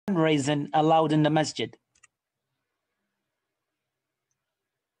fundraising allowed in the masjid?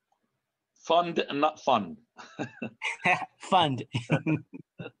 Fund and not fund. Fund.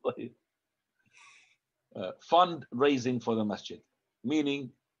 Fundraising for the masjid, meaning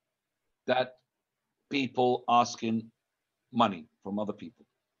that people asking money from other people.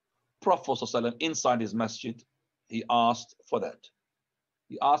 Prophet ﷺ inside his masjid, he asked for that.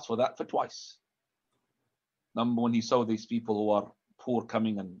 He asked for that for twice. Number when he saw these people who are poor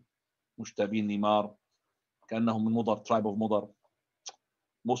coming and mushtabin nimar, كأنهم من Mudar, tribe of Mudar.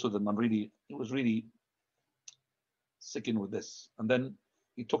 Most of them he was really sickened with this. And then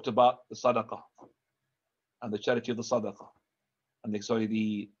he talked about the sadaqah and the charity of the sadaqah and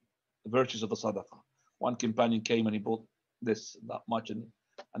the virtues of the sadaqah. One companion came and he bought that much, and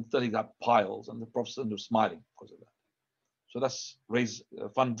still he got piles, and the Prophet was smiling because of that. So that's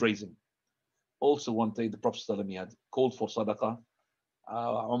fundraising. Also one day the Prophet he had called for sadaqah.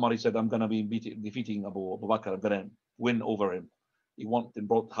 Umar, he said, I'm going to be defeating Abu Bakr, I'm going to win over him. He went and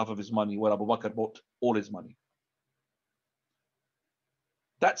brought half of his money, where Abu Bakr brought all his money.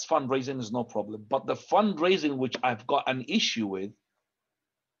 That's fundraising, is no problem. But the fundraising which I've got an issue with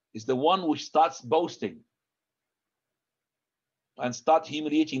is the one which starts boasting and start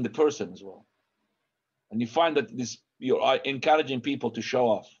humiliating the person as well. And you find that you're encouraging people to show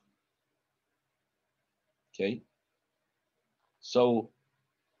off. Okay? So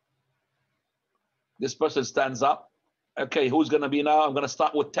this person stands up. Okay, who's going to be now? I'm going to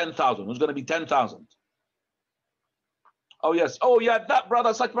start with 10,000. Who's going to be 10,000? Oh, yes. Oh, yeah, that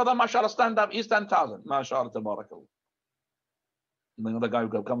brother, such brother, mashallah, stand up. He's 10,000. Mashallah, tabarakallah. And then another guy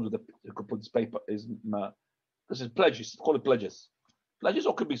who comes with who could put his paper, this is pledges. Call it pledges. Pledges,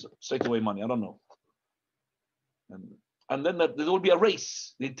 or could be straight away money. I don't know. And then there will be a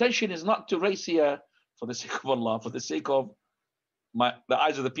race. The intention is not to race here for the sake of Allah, for the sake of the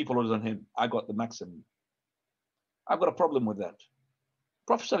eyes of the people other than him. I got the maximum. I've got a problem with that.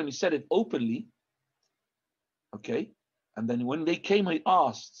 Prophet ﷺ said it openly. Okay. And then when they came, he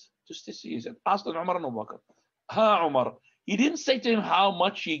asked, just to see, he said, asked Umar and Abu Bakr. Ha, Umar. He didn't say to him how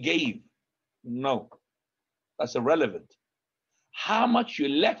much he gave. No. That's irrelevant. How much you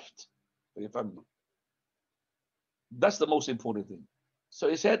left for your family. That's the most important thing. So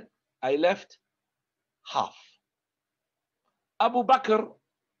he said, I left half. Abu Bakr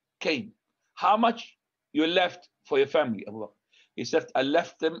came. How much you left for your family, Abu Bakr? He said, I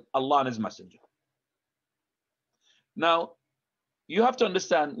left them Allah and His Messenger. Now, you have to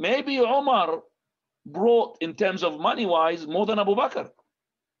understand, maybe Umar brought, in terms of money-wise, more than Abu Bakr.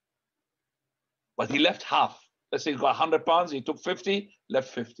 But he left half. Let's say he got 100 pounds, he took 50,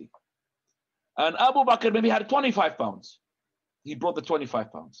 left 50. And Abu Bakr maybe had 25 pounds. He brought the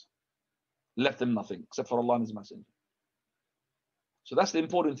 25 pounds. Left them nothing, except for Allah and His Messenger. So that's the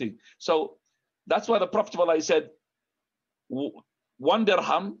important thing. So that's why the Prophet ﷺ said, 1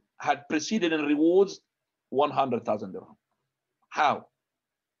 dirham had preceded in rewards 100,000 dirham. How?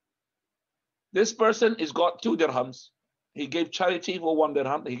 This person has got 2 dirhams. He gave charity for 1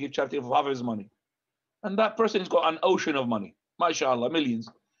 dirham. He gave charity for half of his money. And that person has got an ocean of money. MashaAllah, millions.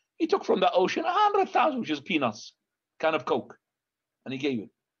 He took from that ocean 100,000, which is peanuts, kind of coke. And he gave it.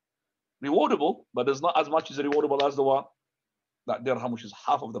 Rewardable, but there's not as much as rewardable as the one, that dirham, which is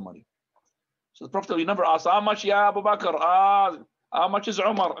half of the money. So the Prophet, he never asked, how much, ya Abu Bakr? How much is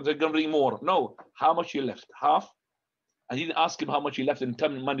Umar? They're going to bring more. No, how much you left? Half. And he didn't ask him how much he left in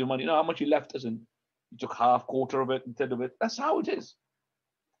terms of money. No, how much he left as in, he took half, quarter of it, 1/3 of it. That's how it is.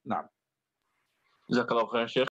 Now.